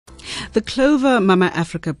The Clover Mama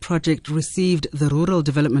Afrika project received the Rural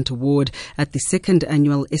Development Award at the second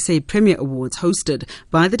annual SA Premier Awards hosted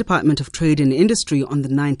by the Department of Trade and Industry on the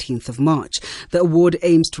 19th of March. The award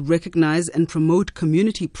aims to recognize and promote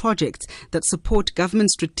community projects that support government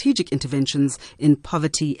strategic interventions in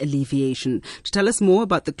poverty alleviation. To tell us more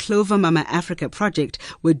about the Clover Mama Afrika project,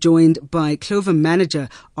 we're joined by Clover Manager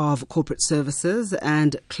of Corporate Services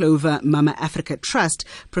and Clover Mama Afrika Trust,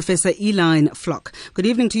 Professor Elaine Flock. Good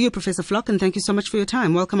evening to you, Professor Flock, and thank you so much for your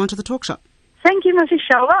time. Welcome onto the talk show. Thank you, Mrs.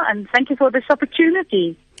 Shawa, and thank you for this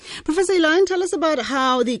opportunity. Professor Elaine, tell us about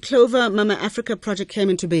how the Clover Mama Afrika project came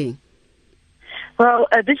into being. Well,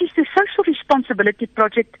 this is the social responsibility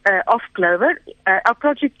project of Clover. Our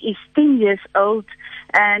project is 10 years old,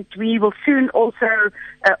 and we will soon also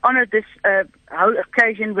honor this whole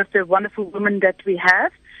occasion with the wonderful women that we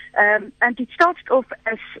have. And it started off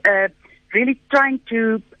as really trying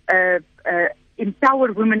to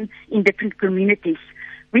empower women in different communities.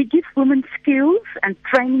 We give women skills and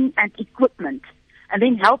training and equipment, and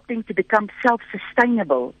then help them to become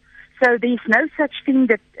self-sustainable. So there's no such thing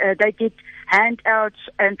that they get handouts,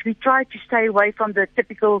 and we try to stay away from the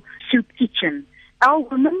typical soup kitchen. Our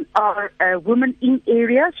women are women in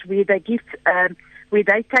areas where they give, where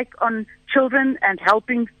they take on children and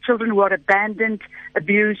helping children who are abandoned,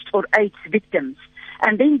 abused, or AIDS victims.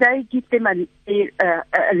 And then they give them a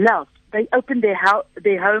love. They open their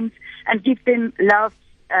homes and give them love,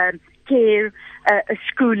 care,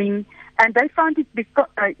 schooling. And they find it,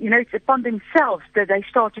 it's upon themselves that they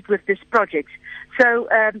started with this project. So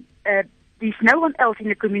there's no one else in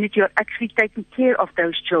the community who are actually taking care of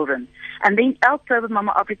those children. And then our Clover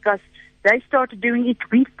Mama Afrika, they started doing it.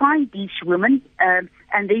 We find these women, and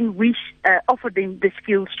then we offer them the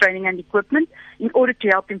skills, training, and equipment in order to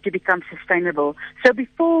help them to become sustainable. So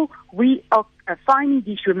before we are finding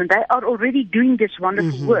these women, they are already doing this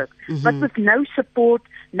wonderful work, but with no support,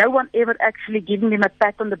 no one ever actually giving them a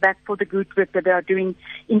pat on the back for the good work that they are doing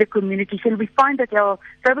in the communities. And we find that our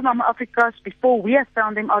Clover Mama Afrikas, before we have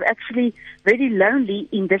found them, are actually very lonely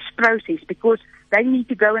in this process because they need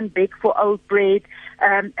to go and beg for old bread.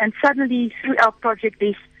 And suddenly, through our project,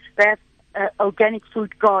 they have organic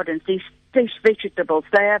food gardens, there's fresh vegetables,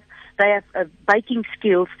 they have baking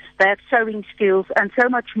skills, they have sewing skills, and so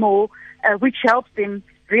much more, which helps them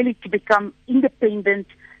really to become independent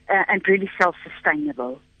and really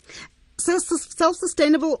self-sustainable. So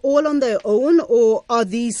self-sustainable all on their own, or are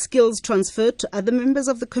these skills transferred to other members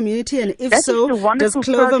of the community? And if so, does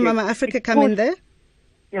Clover Mama Afrika come in there?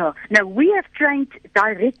 Yeah. No, we have trained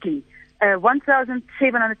directly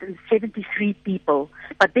 1,773 people,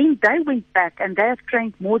 but then they went back and they have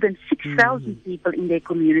trained more than 6,000 people in their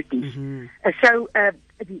communities. And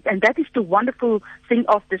that is the wonderful thing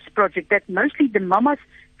of this project, that mostly the mamas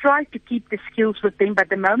try to keep the skills with them, but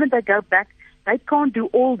the moment they go back, they can't do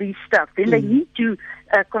all these stuff. Then they need to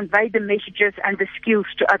convey the messages and the skills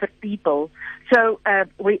to other people. So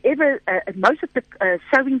wherever, most of the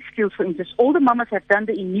sewing skills, for instance, all the mamas have done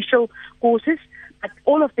the initial courses, but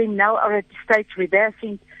all of them now are at the stage where they're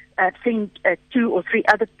sent 2 or 3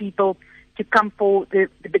 other people to come for the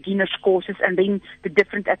beginners courses and then the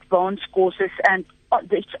different advanced courses, and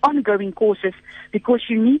it's ongoing courses because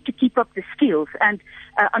you need to keep up the skills. And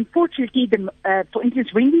unfortunately, for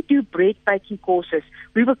instance, when we do bread baking courses,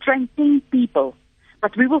 we will train 10 people,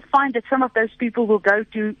 but we will find that some of those people will go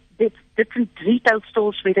to different retail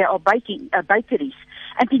stores where there are bakeries.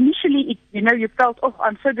 And initially, you felt,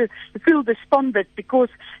 you feel despondent because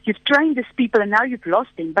you've trained these people and now you've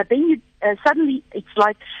lost them. But then suddenly it's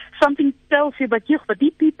like something tells you, but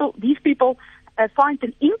these people find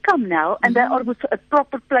an income now, and they are with a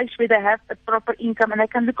proper place where they have a proper income, and they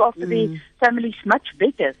can look after their families much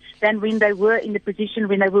better than when they were in the position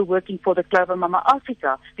when they were working for the Clover Mama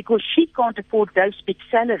Afrika, because she can't afford those big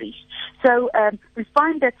salaries. So we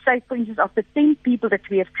find that, say, for instance, of the 10 people that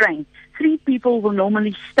we have trained, 3 people will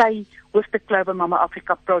normally stay with the Clover Mama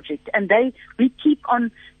Afrika project, and we keep on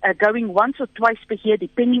going once or twice per year,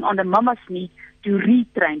 depending on the mama's need, to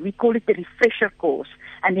retrain. We call it the refresher course.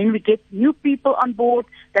 And then we get new people on board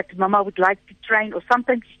that mama would like to train, or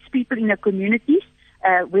sometimes it's people in the communities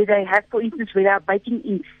where they have, for instance, where they are baking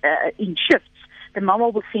in shifts. The mama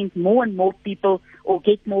will send more and more people or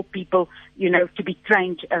get more people, to be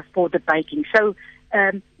trained for the baking. So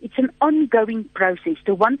it's an ongoing process.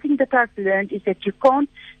 The one thing that I've learned is that you can't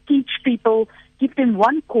teach people, give them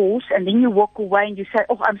one course, and then you walk away and you say,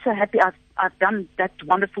 I'm so happy I've done that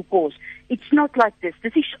wonderful course. It's not like this.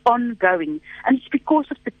 This is ongoing. And it's because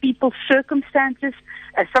of the people's circumstances.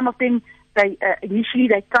 Some of them, initially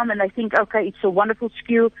they come and they think, okay, it's a wonderful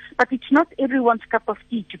skill, but it's not everyone's cup of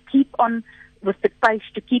tea to keep on with the pace,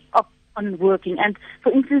 to keep up on working. And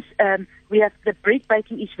for instance, we have the bread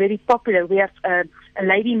baking is very popular. We have a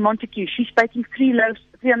lady in Montague. She's baking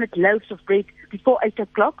 300 loaves of bread before 8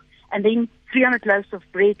 o'clock, and then 300 loaves of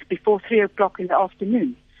bread before 3 o'clock in the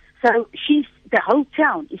afternoon. So the whole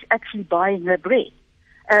town is actually buying her bread.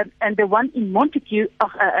 And the one in Montague,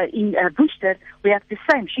 in Worcester, we have the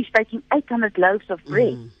same. She's baking 800 loaves of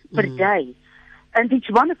bread per day. And it's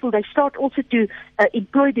wonderful. They start also to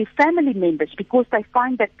employ their family members, because they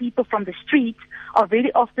find that people from the streets are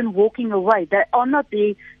very often walking away. They are not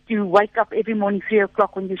there to wake up every morning 3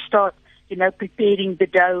 o'clock when you start, preparing the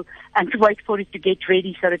dough and to wait for it to get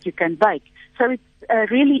ready so that you can bake. So it's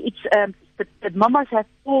the mamas have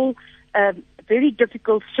all very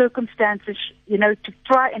difficult circumstances, to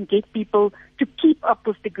try and get people to keep up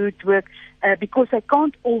with the good work, because they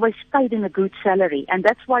can't always pay them a good salary. And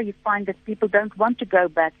that's why you find that people don't want to go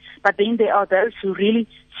back. But then there are those who really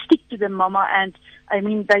stick to the mama, and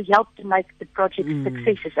they help to make the project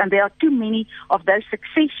successes. And there are too many of those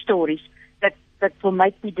success stories that will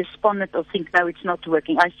make me despondent or think, no, it's not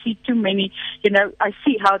working. I see too many, I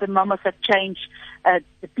see how the mamas have changed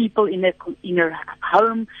the people in her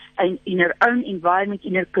home and in her own environment,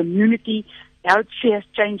 in her community, how she has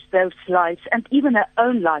changed those lives and even her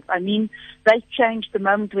own life. They changed the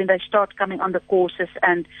moment when they start coming on the courses,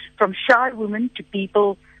 and from shy women to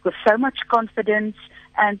people with so much confidence,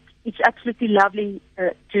 and it's absolutely lovely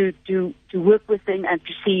to work with them and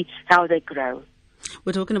to see how they grow.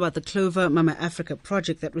 We're talking about the Clover Mama Afrika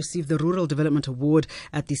project that received the Rural Development Award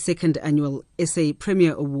at the second annual SA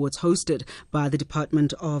Premier Awards hosted by the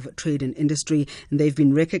Department of Trade and Industry. And they've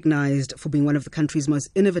been recognized for being one of the country's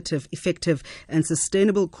most innovative, effective and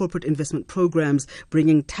sustainable corporate investment programs,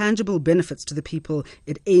 bringing tangible benefits to the people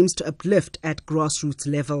it aims to uplift at grassroots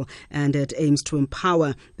level, and it aims to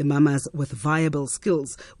empower the mamas with viable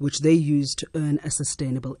skills which they use to earn a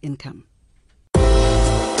sustainable income.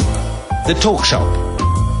 The Talk Shop.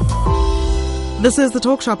 This is the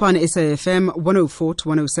Talk Shop on SAFM 104 to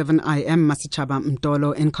 107. I am Masichaba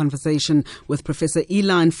Mdolo in conversation with Professor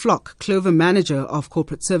Eline Flock, Clover Manager of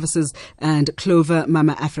Corporate Services and Clover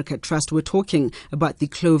Mama Afrika Trust. We're talking about the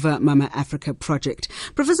Clover Mama Afrika project.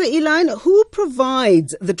 Professor Eline, who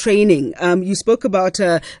provides the training? You spoke about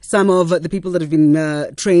some of the people that have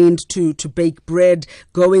been trained to bake bread,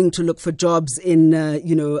 going to look for jobs in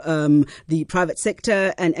the private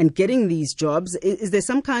sector and getting these jobs. Is there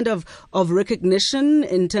some kind of recognition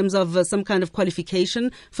in terms of some kind of qualification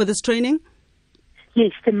for this training?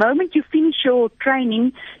 Yes, the moment you finish your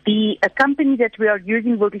training, the company that we are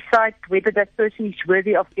using will decide whether that person is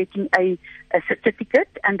worthy of getting a certificate,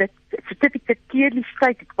 and that certificate clearly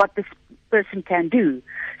stated what this person can do.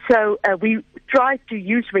 So we try to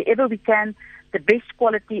use wherever we can the best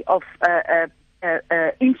quality of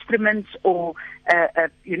instruments, or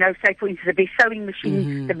say for instance the best sewing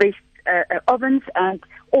machine, the best ovens, and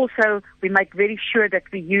also we make very sure that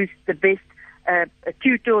we use the best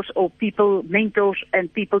tutors or mentors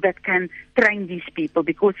and people that can train these people,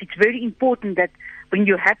 because it's very important that when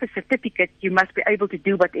you have a certificate, you must be able to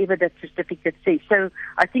do whatever that certificate says. So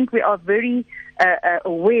I think we are very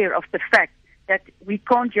aware of the fact that we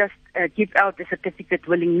can't just give out a certificate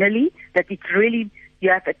willy-nilly, that it's really, you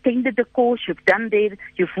have attended the course, you've done there,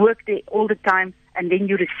 you've worked there all the time, and then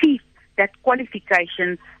you receive that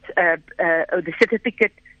qualification, the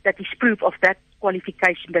certificate that is proof of that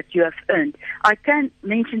qualification that you have earned. I can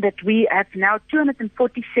mention that we have now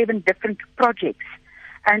 247 different projects,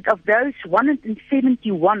 and of those,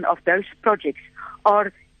 171 of those projects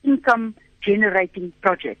are income-generating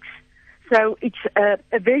projects. So it's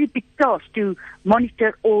a very big task to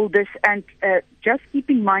monitor all this, and just keep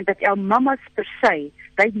in mind that our mamas per se,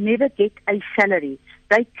 they never get a salary.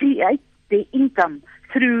 They create their income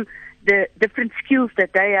through the different skills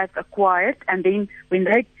that they have acquired, and then when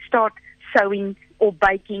they start sewing or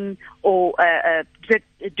baking or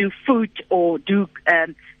do food or do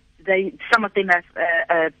some of them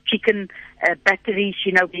have chicken batteries,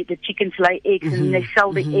 the chickens lay eggs and they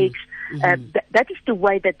sell the eggs. That is the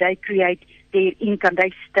way that they create their income.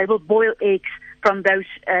 They will boil eggs from those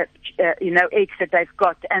eggs that they've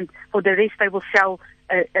got, and for the rest they will sell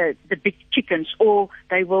the big chickens, or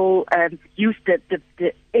they will use the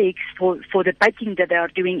eggs for the baking that they are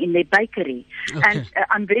doing in their bakery. Okay. And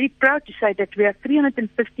I'm very proud to say that we have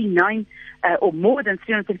 359 or more than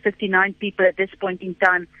 359 people at this point in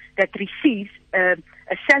time that receive a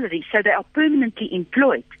salary, so they are permanently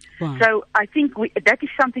employed. Wow. So I think that is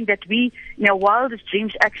something that we, in our wildest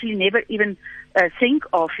dreams, actually never even think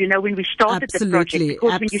of, when we started the project.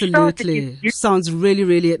 Because absolutely. Sounds really,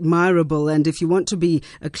 really admirable. And if you want to be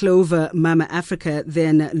a Clover Mama Afrika,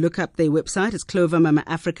 then look up their website. It's Clover Mama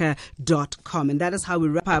Afrika. clovermamaafrika.com. And that is how we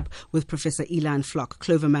wrap up with Professor Ilan Flock,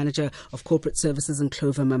 Clover Manager of Corporate Services and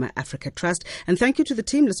Clover Mama Afrika Trust. And thank you to the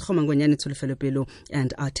team,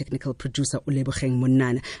 and our technical producer, Ulebocheng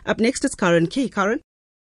Munana. Up next is Karen Key. Karen?